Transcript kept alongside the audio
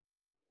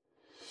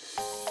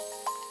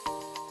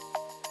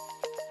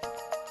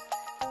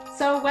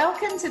So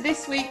welcome to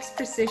this week's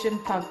Precision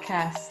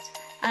Podcast.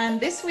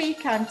 And this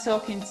week I'm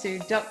talking to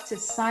Dr.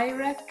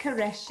 Saira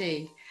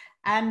Qureshi.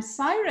 And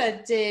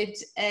Saira did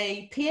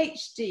a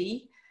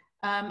PhD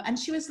and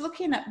she was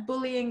looking at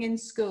bullying in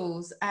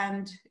schools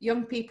and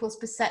young people's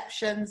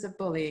perceptions of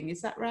bullying. Is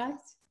that right?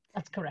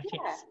 That's correct,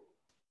 yes.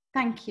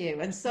 Thank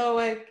you. And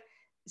so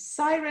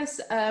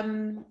Saira's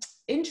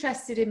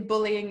interested in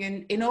bullying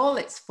in all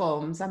its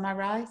forms. Am I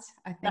right?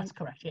 I think that's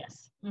correct,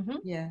 yes. Mm-hmm.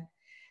 Yeah.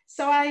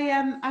 So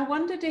I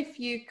wondered if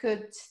you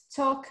could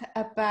talk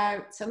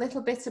about a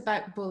little bit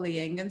about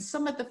bullying and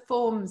some of the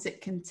forms it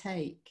can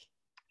take.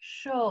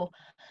 Sure.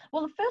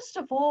 Well, first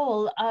of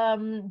all,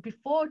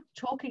 before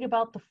talking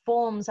about the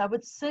forms, I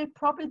would say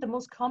probably the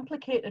most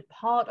complicated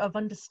part of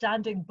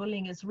understanding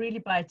bullying is really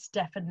by its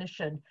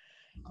definition.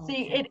 Okay.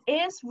 See, it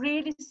is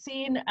really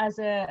seen as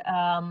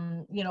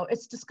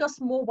it's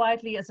discussed more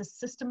widely as a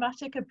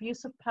systematic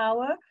abuse of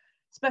power,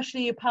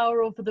 especially a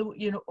power over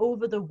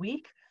the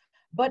weak.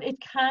 But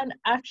it can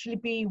actually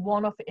be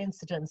one-off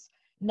incidents.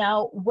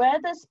 Now, where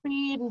there's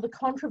been the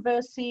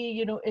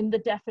controversy, in the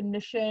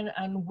definition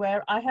and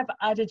where I have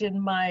added in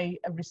my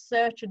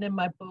research and in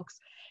my books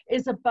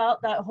is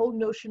about that whole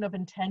notion of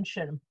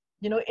intention.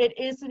 It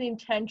is an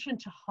intention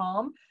to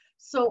harm.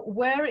 So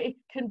where it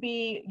can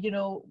be,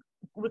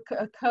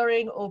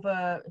 occurring over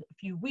a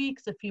few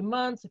weeks, a few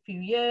months, a few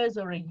years,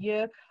 or a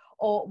year,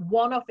 or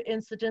one-off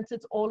incidents,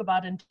 it's all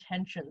about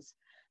intentions.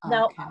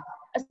 Now, okay.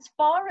 As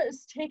far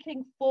as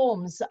taking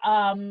forms,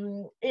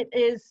 there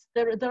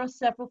are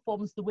several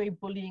forms the way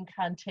bullying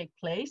can take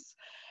place,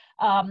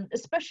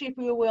 especially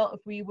if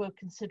we were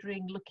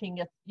considering looking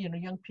at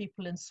young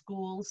people in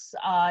schools.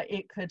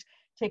 It could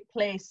take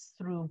place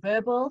through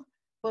verbal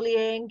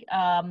bullying,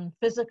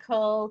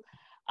 physical.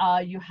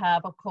 You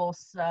have, of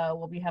course,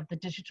 we have the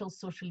digital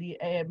social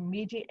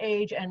media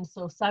age, and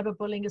so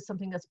cyberbullying is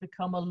something that's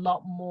become a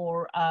lot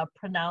more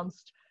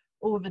pronounced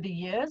over the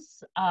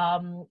years.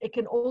 It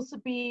can also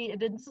be, and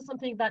this is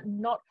something that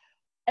not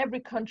every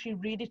country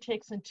really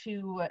takes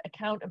into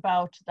account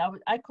about, that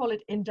I call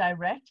it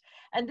indirect.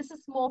 And this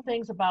is small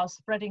things about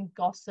spreading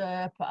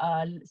gossip,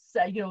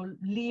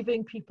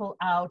 leaving people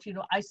out,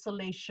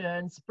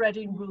 isolation,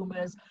 spreading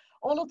rumors,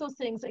 all of those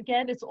things.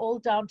 Again, it's all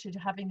down to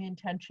having the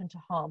intention to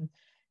harm.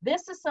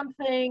 This is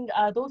something,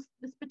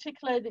 this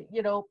particular,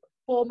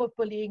 form of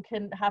bullying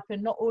can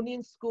happen not only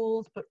in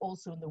schools, but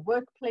also in the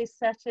workplace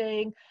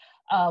setting,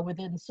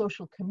 within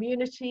social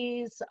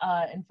communities,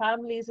 and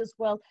families as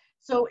well.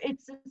 So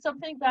it's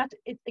something that,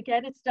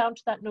 it's down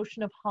to that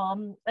notion of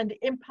harm, and the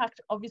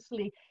impact,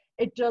 obviously,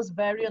 it does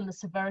vary on the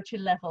severity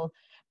level.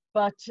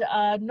 But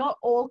not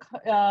all,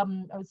 I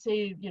would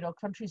say,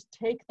 countries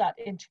take that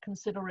into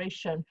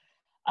consideration.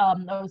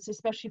 I would say,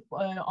 especially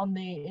on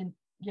the,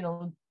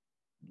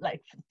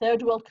 like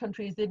third world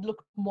countries, they'd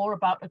look more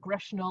about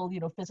aggressional,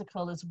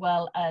 physical as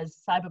well as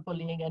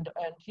cyberbullying and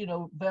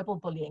verbal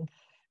bullying.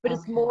 But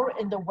it's more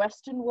in the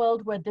Western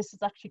world where this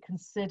is actually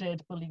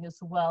considered bullying as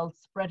well,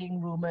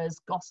 spreading rumors,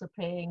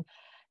 gossiping,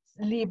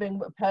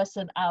 leaving a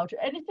person out,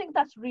 anything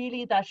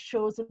that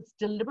shows its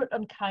deliberate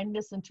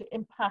unkindness and to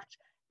impact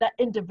that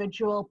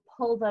individual,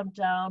 pull them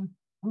down,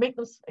 make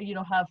them,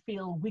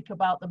 feel weak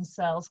about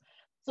themselves.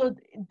 So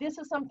this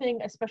is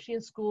something, especially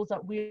in schools,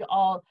 that we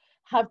all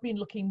have been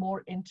looking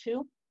more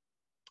into.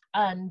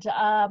 And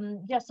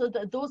so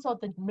those are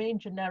the main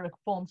generic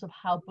forms of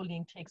how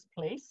bullying takes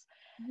place.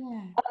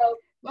 Yeah.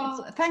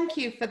 Well, thank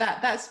you for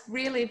that. That's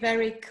really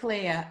very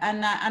clear.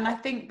 And I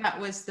think that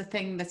was the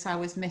thing that I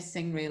was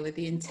missing, really,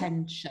 the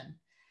intention.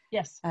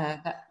 Yes.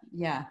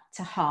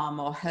 To harm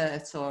or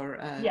hurt or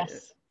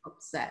yes.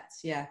 upset.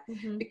 Yeah.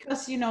 Mm-hmm.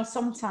 Because,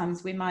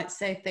 sometimes we might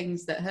say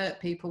things that hurt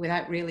people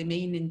without really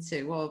meaning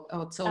to, or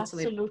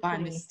totally Absolutely. By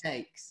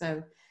mistake.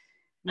 So,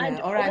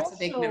 or out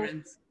of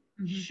ignorance.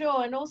 Mm-hmm.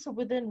 Sure. And also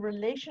within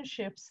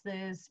relationships,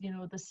 there's,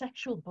 the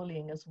sexual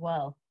bullying as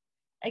well.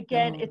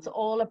 Again, it's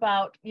all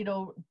about,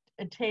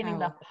 attaining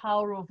that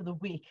power over the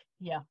weak.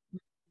 Yeah.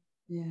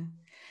 Yeah.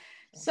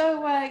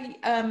 So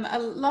a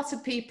lot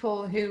of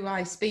people who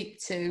I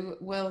speak to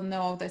will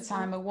know that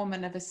I'm a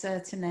woman of a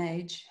certain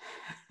age.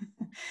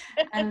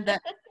 And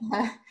that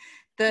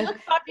you look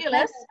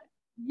fabulous.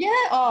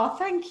 Oh,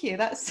 thank you.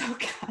 That's so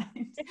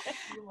kind.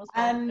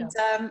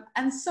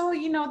 And so,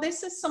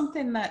 this is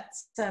something that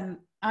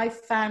I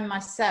found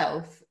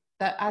myself,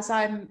 that as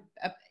I'm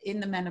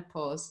in the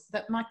menopause,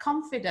 that my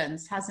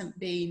confidence hasn't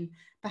been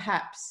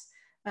perhaps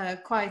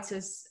quite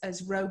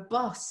as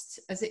robust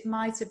as it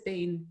might have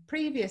been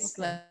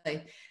previously.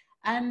 Okay.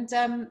 And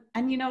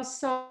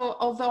so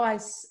although I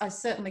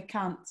certainly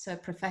can't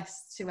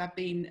profess to have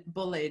been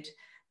bullied,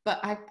 but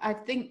I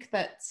think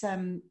that,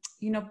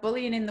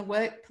 bullying in the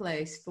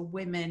workplace for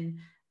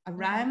women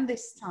around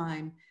this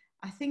time,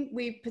 I think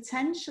we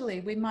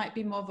might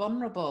be more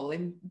vulnerable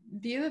in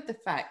view of the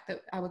fact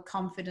that our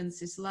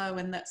confidence is low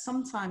and that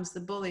sometimes the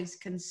bullies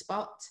can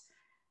spot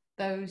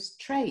those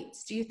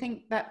traits. Do you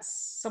think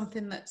that's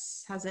something that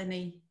has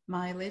any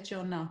mileage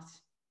or not?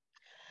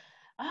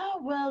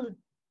 Well,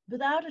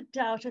 without a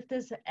doubt, if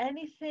there's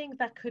anything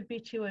that could be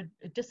to a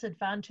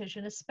disadvantage,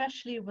 and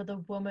especially with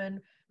a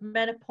woman,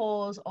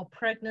 menopause or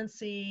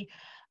pregnancy,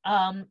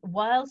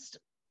 whilst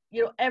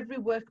every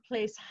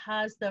workplace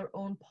has their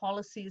own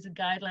policies and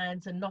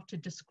guidelines and not to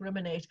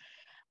discriminate,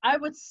 I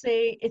would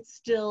say it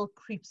still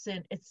creeps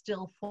in, it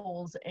still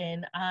falls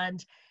in.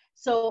 And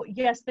so,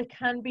 yes, there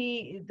can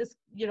be this,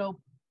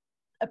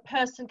 a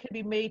person can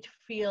be made to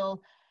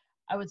feel,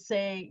 I would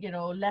say,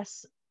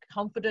 less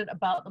confident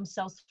about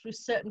themselves through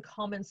certain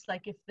comments,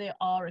 like if they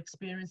are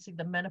experiencing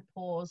the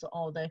menopause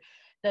or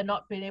they're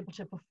not being able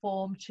to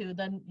perform to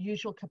the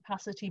usual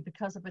capacity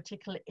because of a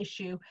particular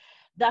issue,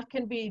 that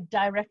can be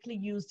directly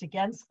used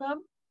against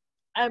them.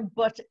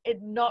 But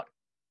it not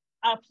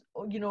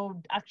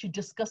actually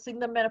discussing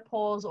the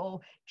menopause or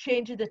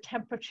changing the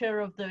temperature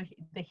of the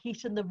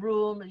heat in the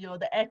room,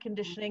 the air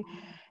conditioning.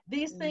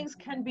 These things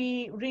can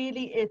be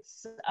really,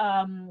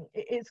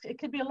 it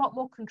could be a lot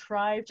more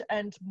contrived,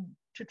 and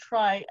to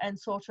try and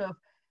sort of,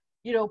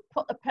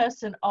 put the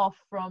person off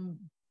from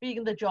being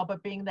in the job or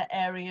being in the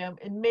area.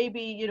 And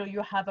maybe,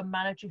 you have a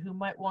manager who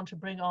might want to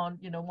bring on,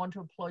 want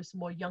to employ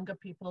some more younger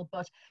people,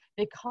 but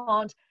they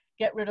can't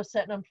get rid of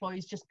certain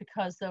employees just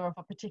because they're of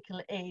a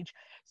particular age.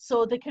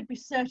 So there could be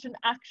certain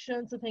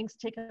actions and things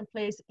taking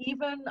place,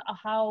 even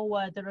how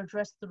they're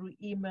addressed through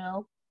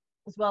email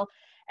as well.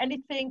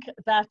 Anything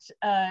that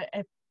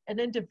an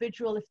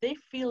individual, if they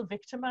feel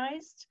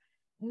victimized,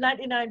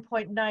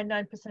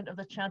 99.99% of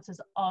the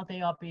chances are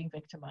they are being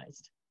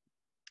victimized.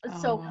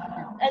 So,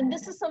 and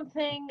this is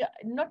something,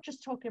 not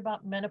just talking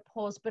about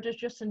menopause, but it's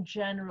just in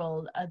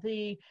general,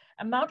 the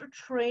amount of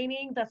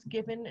training that's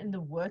given in the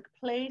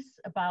workplace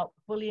about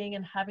bullying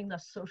and having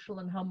that social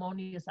and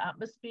harmonious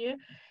atmosphere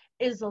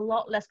is a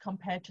lot less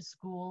compared to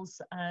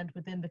schools and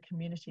within the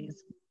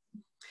communities.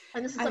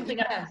 And this is something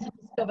I've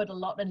discovered a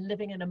lot in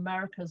living in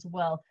America as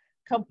well.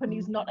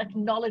 Companies not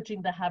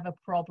acknowledging they have a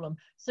problem.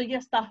 So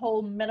yes, that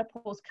whole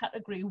menopause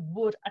category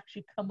would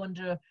actually come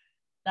under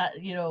that,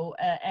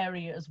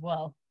 area as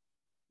well.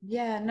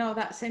 Yeah, no,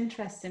 that's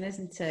interesting,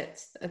 isn't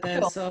it?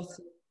 The sort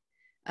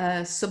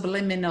of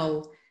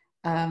subliminal,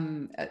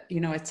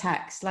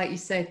 attacks. Like you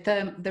say,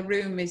 the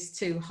room is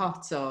too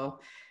hot, or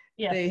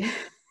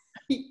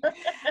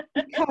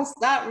because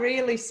that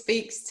really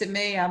speaks to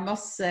me. I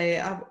must say,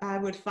 I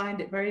would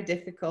find it very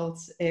difficult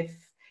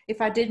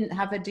if I didn't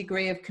have a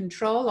degree of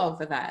control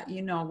over that,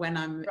 when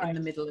I'm in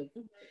the middle of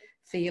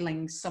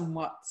feeling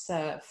somewhat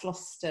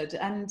flustered.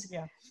 And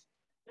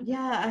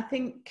I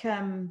think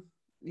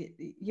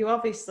you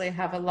obviously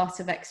have a lot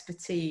of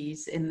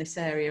expertise in this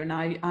area, and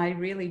I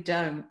really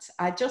don't.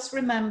 I just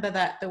remember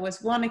that there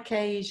was one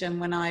occasion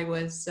when I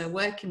was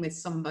working with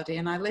somebody,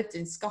 and I lived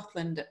in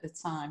Scotland at the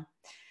time.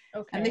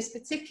 Okay. And this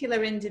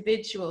particular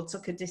individual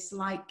took a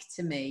dislike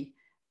to me.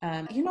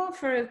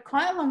 For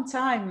quite a long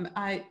time,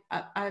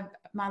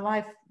 my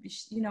life,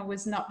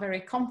 was not very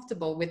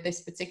comfortable with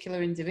this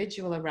particular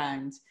individual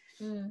around.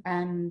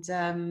 And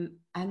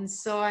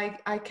so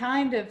I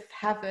kind of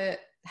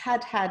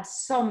had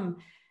some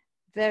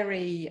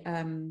very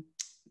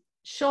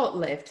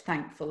short-lived,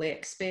 thankfully,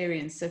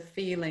 experience of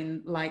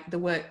feeling like the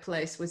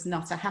workplace was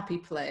not a happy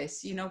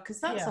place,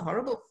 because that's a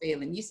horrible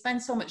feeling. You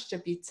spend so much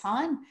of your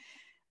time,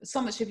 so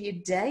much of your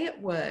day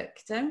at work,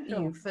 don't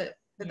you, for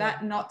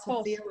that not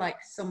to feel like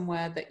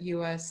somewhere that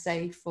you are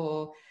safe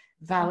or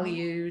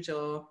valued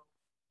or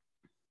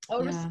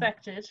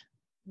respected.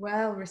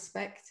 Well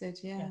respected,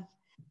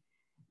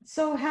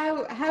 So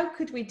how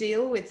could we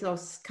deal with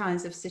those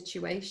kinds of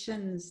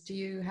situations? Do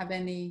you have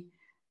any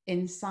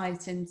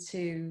insight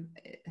into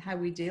how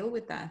we deal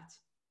with that?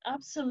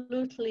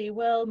 Absolutely.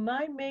 Well,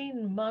 my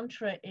main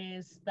mantra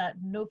is that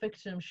no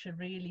victim should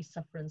really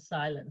suffer in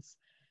silence.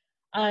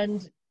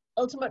 And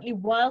ultimately,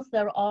 whilst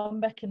there are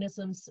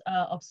mechanisms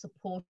of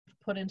support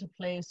put into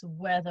place,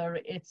 whether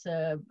it's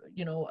a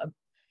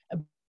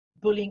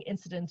bullying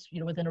incident,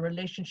 within a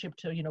relationship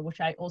to,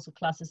 which I also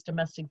class as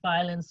domestic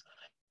violence,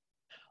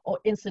 or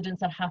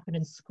incidents that happen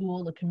in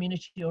school, the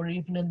community, or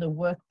even in the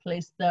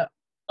workplace, that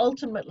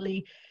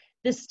ultimately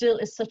there still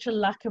is such a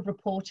lack of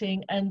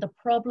reporting. And the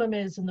problem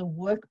is in the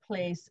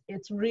workplace,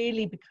 it's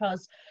really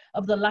because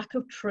of the lack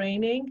of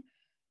training,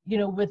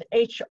 with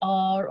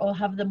HR or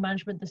have the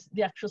management,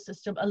 the actual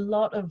system. A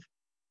lot of,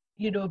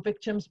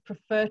 victims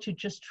prefer to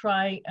just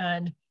try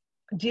and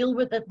deal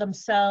with it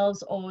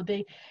themselves, or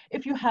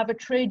if you have a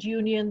trade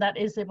union that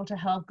is able to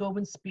help, go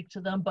and speak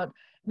to them. But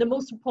the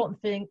most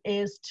important thing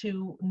is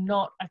to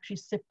not actually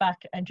sit back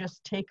and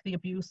just take the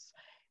abuse,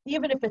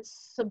 even if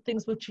it's some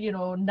things which,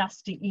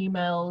 nasty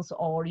emails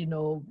or,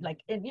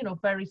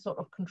 very sort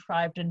of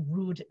contrived and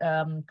rude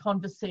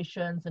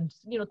conversations and,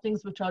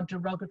 things which are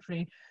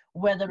derogatory,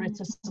 whether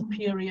it's a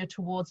superior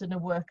towards a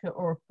worker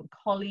or a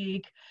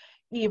colleague,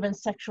 even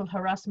sexual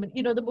harassment.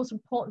 The most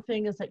important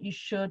thing is that you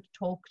should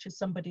talk to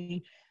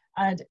somebody.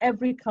 And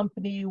every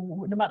company,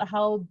 no matter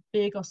how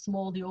big or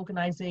small the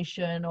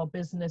organization or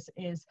business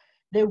is,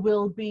 there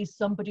will be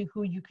somebody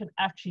who you can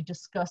actually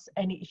discuss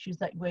any issues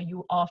where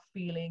you are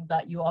feeling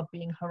that you are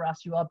being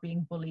harassed, you are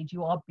being bullied,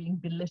 you are being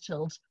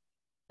belittled.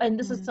 And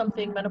this is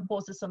something,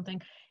 menopause is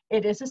something,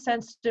 it is a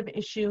sensitive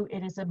issue.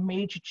 It is a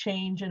major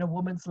change in a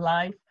woman's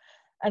life.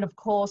 And of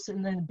course,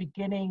 in the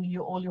beginning,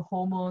 all your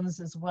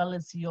hormones, as well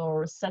as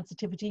your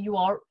sensitivity, you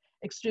are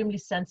extremely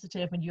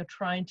sensitive, and you're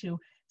trying to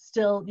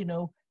still,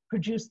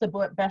 produce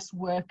the best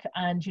work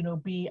and,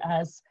 be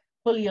as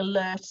fully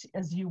alert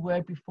as you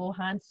were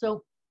beforehand.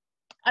 So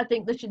I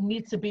think there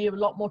needs to be a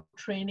lot more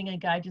training and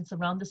guidance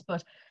around this,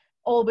 but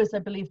always, I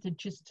believe,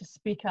 to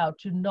speak out,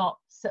 to not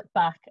sit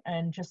back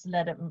and just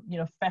let it,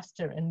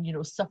 fester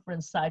and, suffer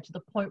inside to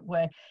the point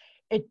where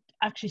it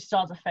actually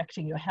starts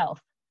affecting your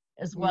health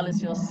as well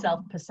as your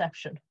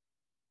self-perception.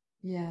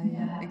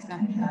 Yeah,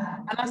 exactly.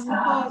 And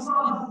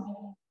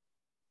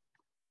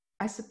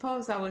I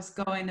suppose I was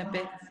going a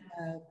bit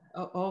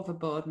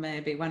overboard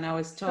maybe when I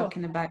was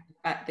talking about the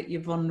fact that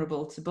you're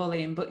vulnerable to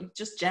bullying, but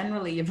just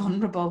generally you're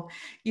vulnerable.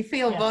 You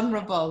feel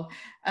vulnerable,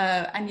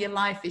 and your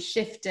life is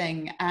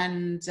shifting,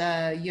 and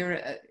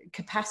your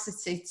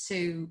capacity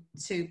to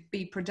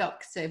be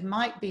productive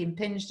might be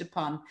impinged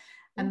upon.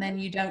 And then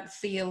you don't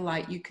feel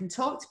like you can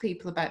talk to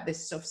people about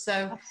this stuff.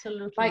 So,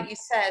 absolutely, like you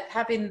said,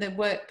 having the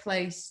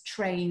workplace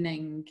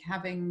training,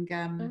 having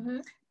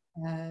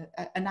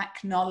an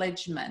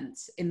acknowledgement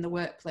in the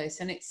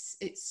workplace, and it's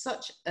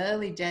such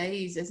early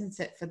days, isn't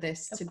it, for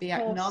this to be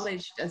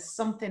acknowledged as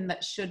something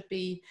that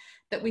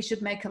we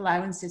should make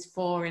allowances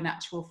for. In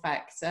actual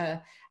fact,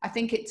 I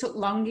think it took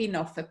long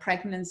enough for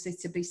pregnancy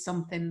to be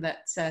something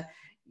that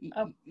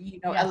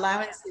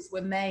allowances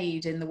were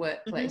made in the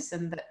workplace,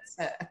 and that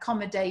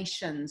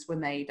accommodations were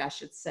made, I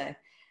should say.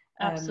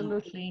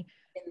 Absolutely.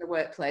 In the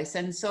workplace.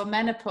 And so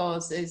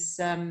menopause is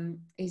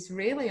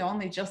really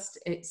only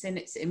it's in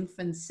its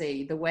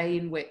infancy, the way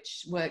in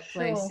which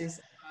workplaces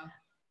are.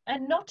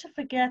 And not to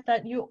forget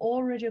that you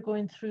already are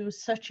going through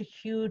such a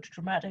huge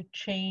dramatic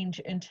change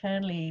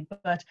internally,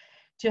 but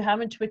to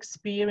having to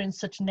experience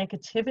such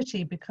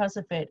negativity because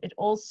of it, it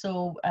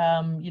also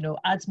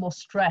adds more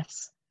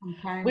stress,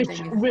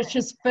 which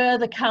is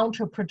further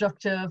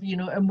counterproductive,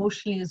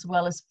 emotionally as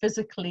well as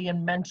physically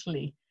and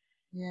mentally.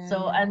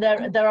 So, and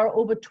there are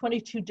over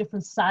 22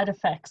 different side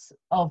effects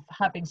of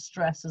having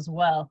stress as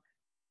well.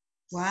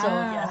 Wow. So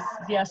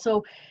yes,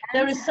 so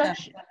there is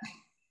such.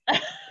 I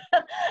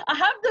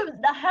have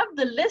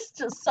the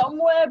list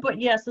somewhere, but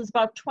yes, there's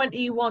about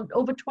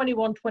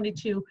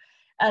 22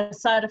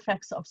 side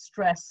effects of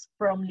stress,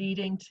 from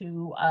leading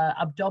to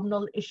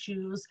abdominal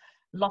issues,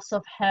 loss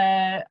of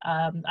hair,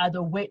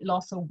 either weight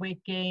loss or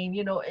weight gain,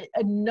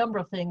 a number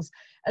of things,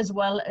 as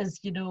well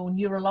as,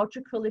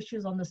 neurological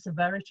issues on the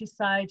severity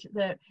side.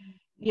 That,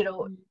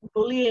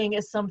 bullying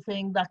is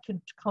something that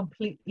can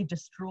completely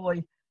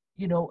destroy,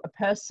 a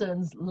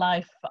person's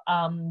life,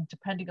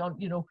 depending on,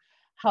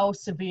 how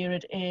severe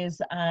it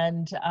is.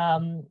 And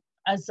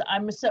as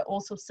I'm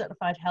also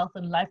certified health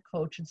and life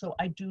coach, and so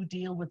I do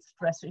deal with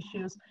stress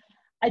issues.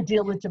 I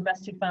deal with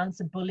domestic violence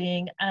and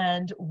bullying.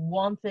 And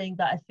one thing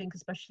that I think,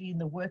 especially in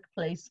the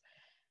workplace,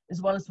 as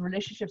well as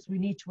relationships, we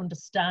need to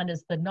understand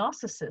is the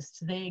narcissists.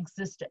 They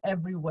exist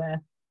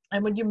everywhere.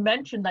 And when you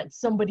mentioned that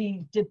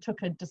somebody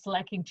took a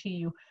disliking to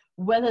you,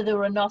 whether they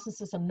were a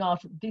narcissist or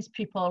not, these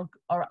people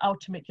are out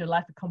to make your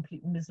life a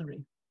complete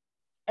misery.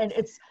 And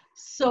it's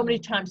so many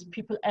times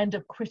people end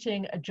up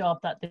quitting a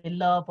job that they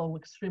love or were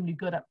extremely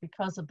good at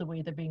because of the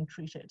way they're being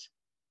treated.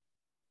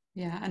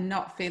 Yeah, and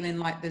not feeling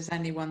like there's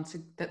anyone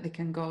that they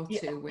can go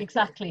to. With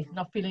exactly,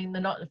 not being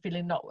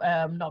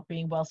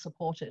well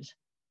supported.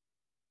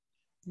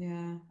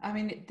 Yeah, I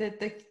mean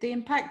the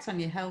impact on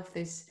your health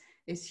is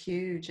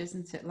huge,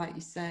 isn't it? Like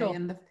you say, sure.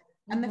 and the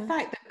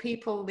fact that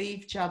people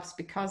leave jobs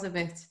because of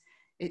it,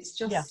 it's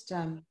just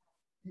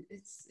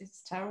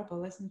it's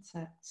terrible, isn't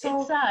it?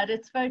 So it's sad.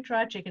 It's very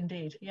tragic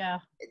indeed. Yeah.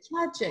 It's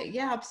tragic.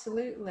 Yeah,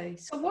 absolutely.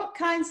 So what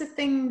kinds of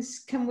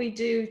things can we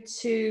do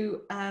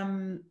to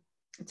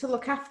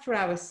look after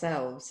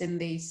ourselves in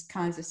these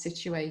kinds of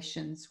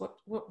situations?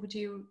 What would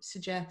you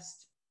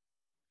suggest?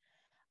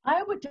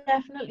 I would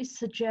definitely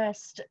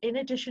suggest, in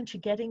addition to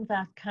getting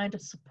that kind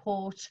of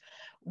support,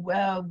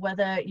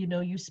 whether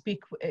you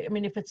speak, I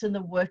mean, if it's in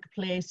the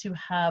workplace, you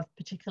have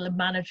particular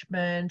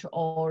management,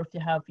 or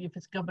if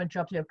it's government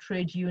jobs, you have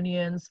trade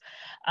unions,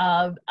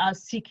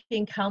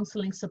 seeking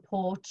counseling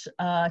support,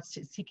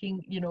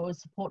 seeking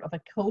support of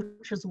a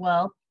coach as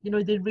well.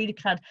 They really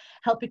can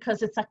help,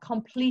 because it's a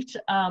complete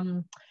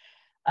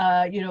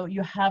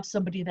you have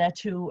somebody there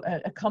to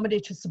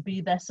accommodate you, to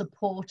be their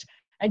support.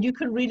 And you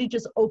can really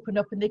just open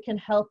up, and they can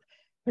help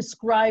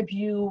prescribe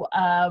you,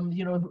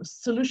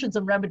 solutions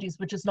and remedies,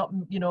 which is not,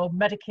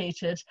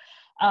 medicated.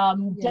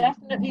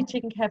 Definitely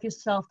taking care of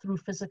yourself through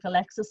physical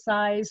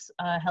exercise,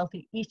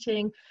 healthy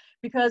eating,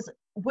 because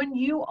when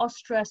you are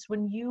stressed,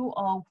 when you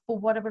are, for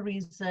whatever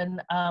reason,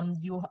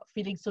 you're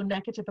feeling so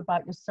negative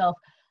about yourself,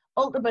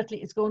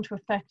 ultimately it's going to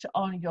affect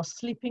on your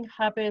sleeping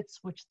habits,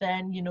 which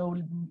then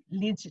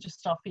leads you to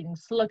start feeling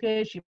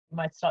sluggish. You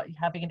might start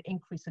having an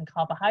increase in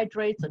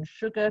carbohydrates and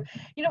sugar.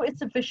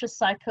 It's a vicious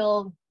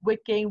cycle.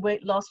 Weight gain,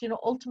 weight loss,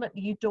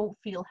 ultimately you don't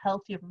feel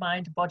healthy of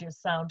mind, body, and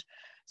sound.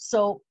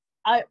 So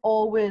I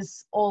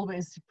always,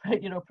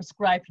 you know,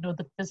 prescribe, you know,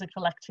 the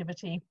physical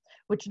activity,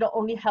 which not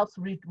only helps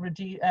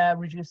reduce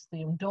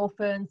the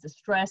endorphins, the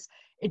stress,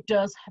 it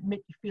does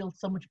make you feel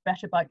so much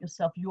better about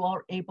yourself. You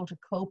are able to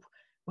cope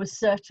with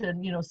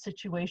certain, you know,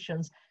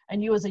 situations.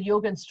 And you as a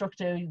yoga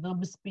instructor, there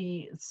must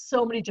be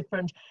so many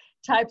different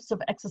types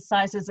of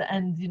exercises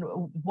and, you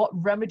know, what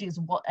remedies,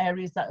 what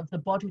areas that of the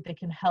body they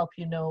can help,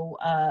 you know,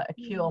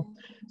 cure.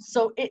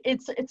 So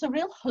it's a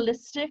real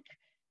holistic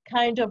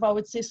kind of, I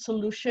would say,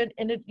 solution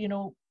in it, you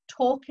know,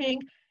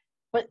 talking,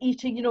 but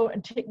eating, you know,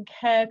 and taking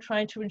care,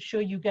 trying to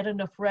ensure you get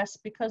enough rest,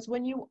 because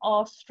when you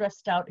are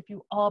stressed out, if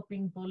you are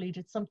being bullied,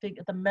 it's something,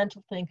 the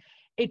mental thing,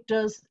 it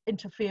does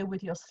interfere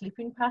with your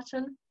sleeping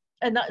pattern.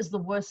 And that is the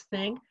worst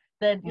thing.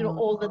 Then, you know,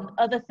 all the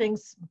other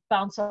things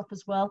bounce up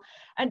as well.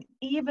 And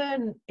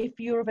even if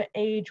you're of an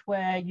age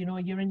where, you know,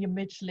 you're in your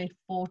mid to late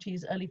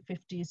 40s, early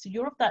 50s, so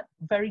you're of that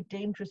very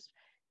dangerous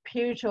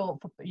period of,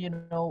 you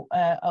know,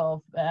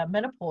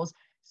 menopause.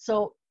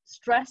 So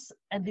stress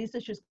and these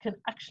issues can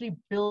actually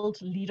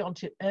lead on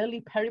to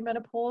early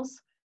perimenopause.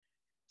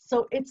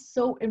 So it's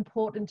so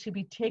important to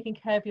be taking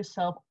care of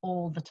yourself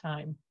all the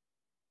time.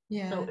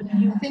 Yeah, so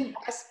I think,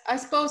 I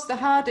suppose the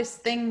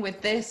hardest thing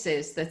with this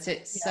is that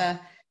it's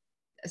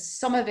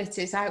some of it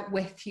is out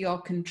with your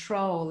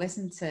control,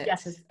 isn't it?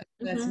 Yes. To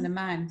a certain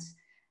amount,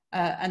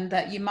 and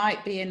that you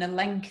might be in a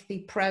lengthy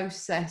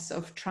process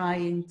of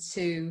trying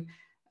to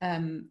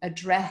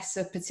address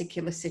a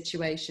particular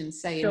situation,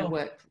 say in a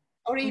work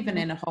or even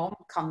in a home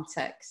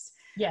context.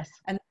 Yes.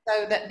 And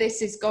so that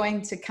this is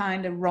going to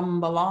kind of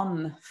rumble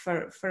on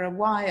for a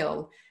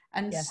while.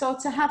 And so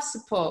to have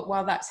support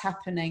while that's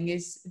happening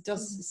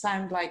does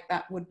sound like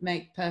that would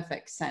make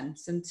perfect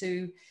sense. And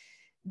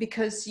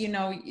because, you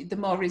know, the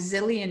more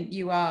resilient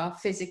you are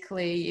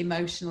physically,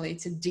 emotionally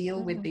to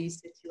deal with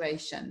these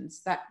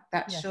situations,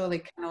 that surely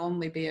can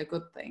only be a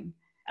good thing.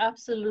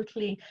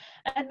 Absolutely.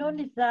 And not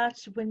only that,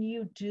 when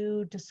you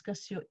do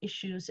discuss your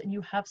issues and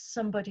you have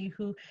somebody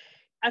who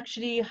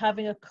actually,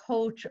 having a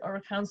coach or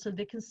a counselor,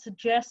 they can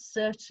suggest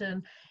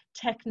certain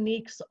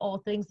techniques or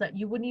things that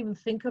you wouldn't even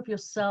think of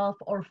yourself,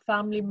 or a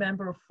family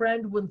member or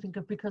friend wouldn't think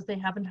of, because they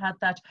haven't had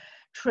that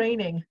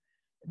training.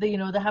 They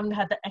haven't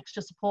had the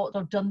extra support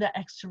or done the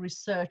extra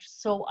research.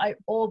 So I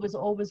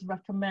always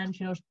recommend,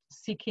 you know,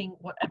 seeking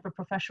whatever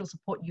professional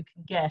support you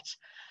can get.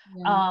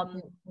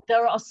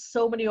 There are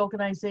so many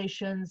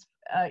organizations,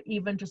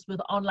 even just with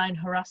online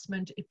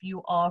harassment, if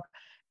you are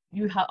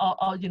you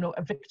are you know,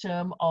 a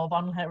victim of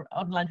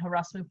online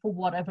harassment for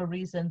whatever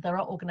reason, there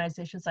are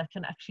organizations that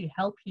can actually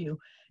help you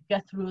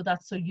get through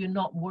that, so you're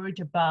not worried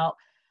about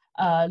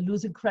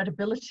losing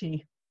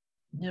credibility,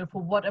 you know,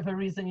 for whatever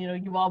reason, you know,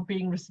 you are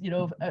being, you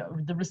know,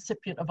 the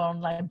recipient of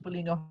online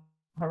bullying or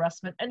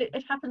harassment. And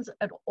it happens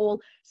at all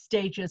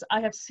stages.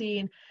 I have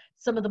seen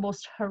some of the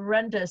most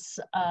horrendous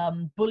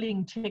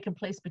bullying taking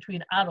place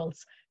between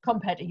adults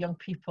compared to young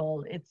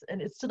people.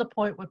 It's to the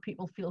point where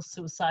people feel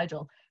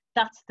suicidal.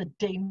 That's the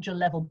danger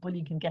level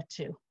bullying can get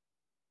to.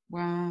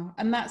 Wow.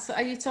 And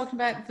are you talking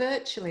about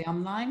virtually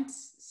online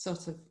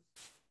sort of?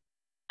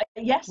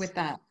 Yes. With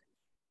that?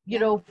 You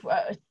know,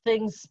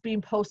 things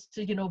being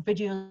posted, you know,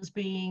 videos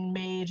being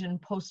made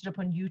and posted up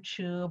on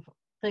YouTube,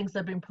 things that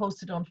have been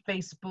posted on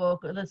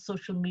Facebook, other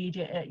social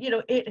media. You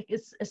know, it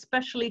is,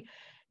 especially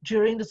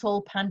during this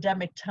whole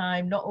pandemic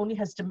time, not only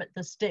has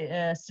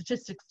the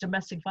statistics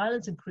domestic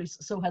violence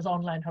increased, so has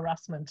online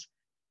harassment.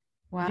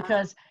 Wow.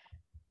 Because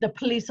the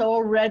police are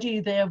already,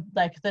 they're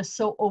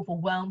so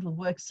overwhelmed with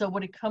work. So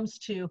when it comes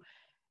to,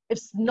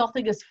 if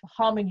nothing is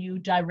harming you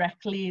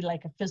directly,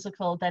 like a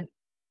physical, then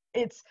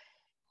it's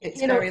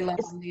very low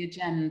on the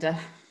agenda.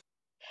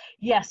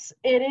 Yes,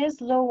 it is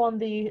low on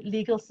the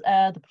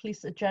the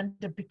police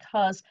agenda,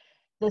 because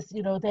this,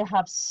 you know,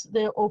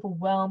 they're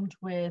overwhelmed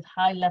with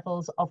high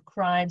levels of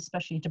crime,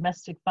 especially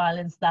domestic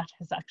violence, that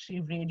has actually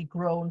really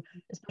grown,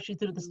 especially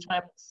through this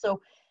time. So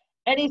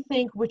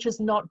anything which is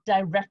not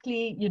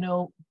directly, you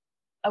know,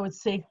 I would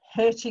say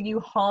hurting you,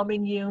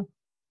 harming you,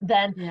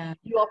 then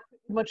you are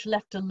pretty much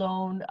left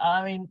alone.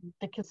 I mean,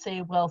 they could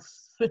say, well,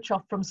 switch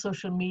off from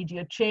social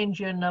media, change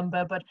your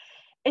number, but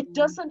it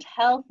doesn't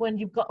help when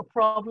you've got a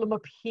problem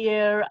up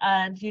here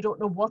and you don't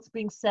know what's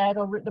being said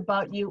or written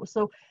about you.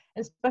 So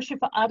especially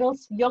for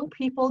adults, young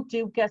people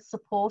do get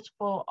support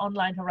for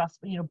online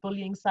harassment, you know,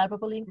 bullying,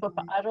 cyberbullying, but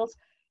for adults,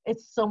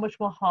 it's so much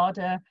more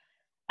harder.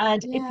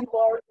 And if you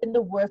are in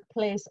the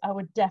workplace, I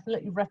would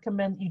definitely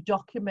recommend you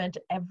document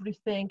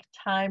everything,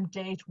 time,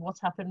 date, what's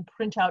happened,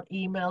 print out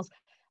emails,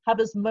 have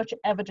as much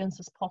evidence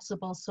as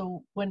possible.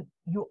 So when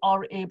you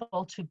are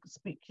able to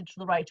speak to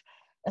the right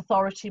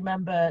authority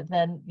member,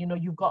 then, you know,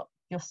 you've got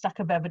your stack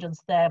of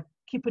evidence there.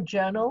 Keep a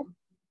journal.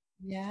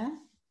 Yeah.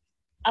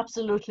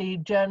 Absolutely.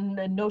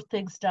 Journal, note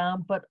things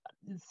down, but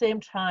at the same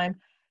time,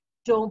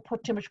 don't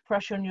put too much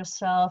pressure on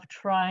yourself.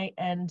 Try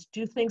and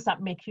do things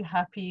that make you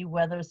happy,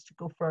 whether it's to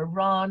go for a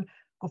run,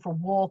 go for a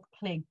walk,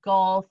 play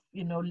golf,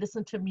 you know,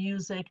 listen to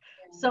music,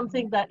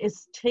 something that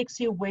takes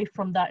you away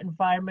from that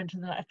environment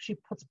and that actually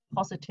puts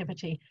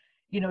positivity,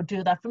 you know,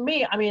 do that. For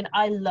me, I mean,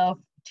 I love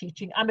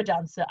teaching. I'm a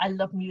dancer. I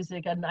love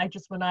music, and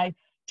when I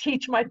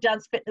teach my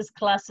dance fitness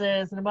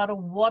classes, no matter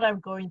what I'm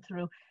going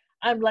through,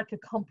 I'm like a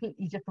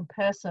completely different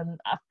person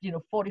after,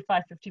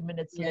 45, 50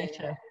 minutes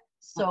later. Yeah.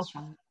 So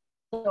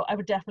I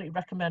would definitely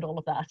recommend all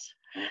of that.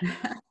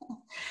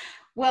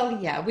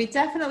 Well, yeah, we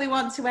definitely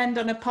want to end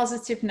on a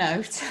positive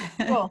note.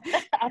 Oh,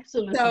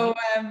 absolutely. So,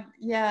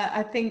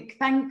 I think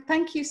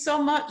thank you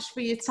so much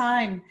for your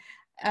time.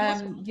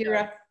 You're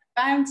a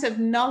fount of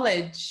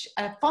knowledge,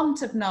 a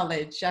font of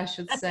knowledge, I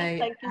should say.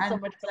 Thank you so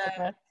much,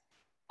 Philippa.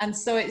 And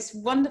so it's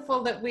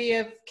wonderful that we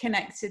have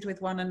connected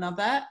with one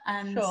another.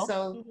 And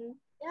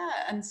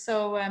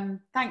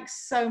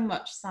thanks so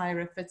much,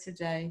 Saira, for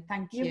today.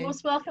 Thank you. You're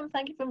most welcome.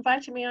 Thank you for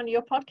inviting me on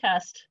your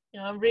podcast.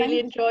 I really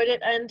enjoyed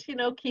it, and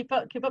keep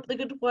up the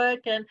good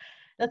work, and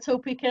let's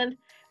hope we can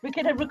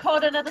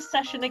record another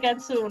session again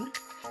soon.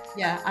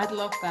 Yeah, I'd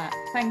love that.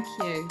 Thank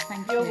you.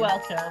 You're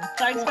welcome.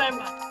 Thanks very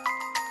much.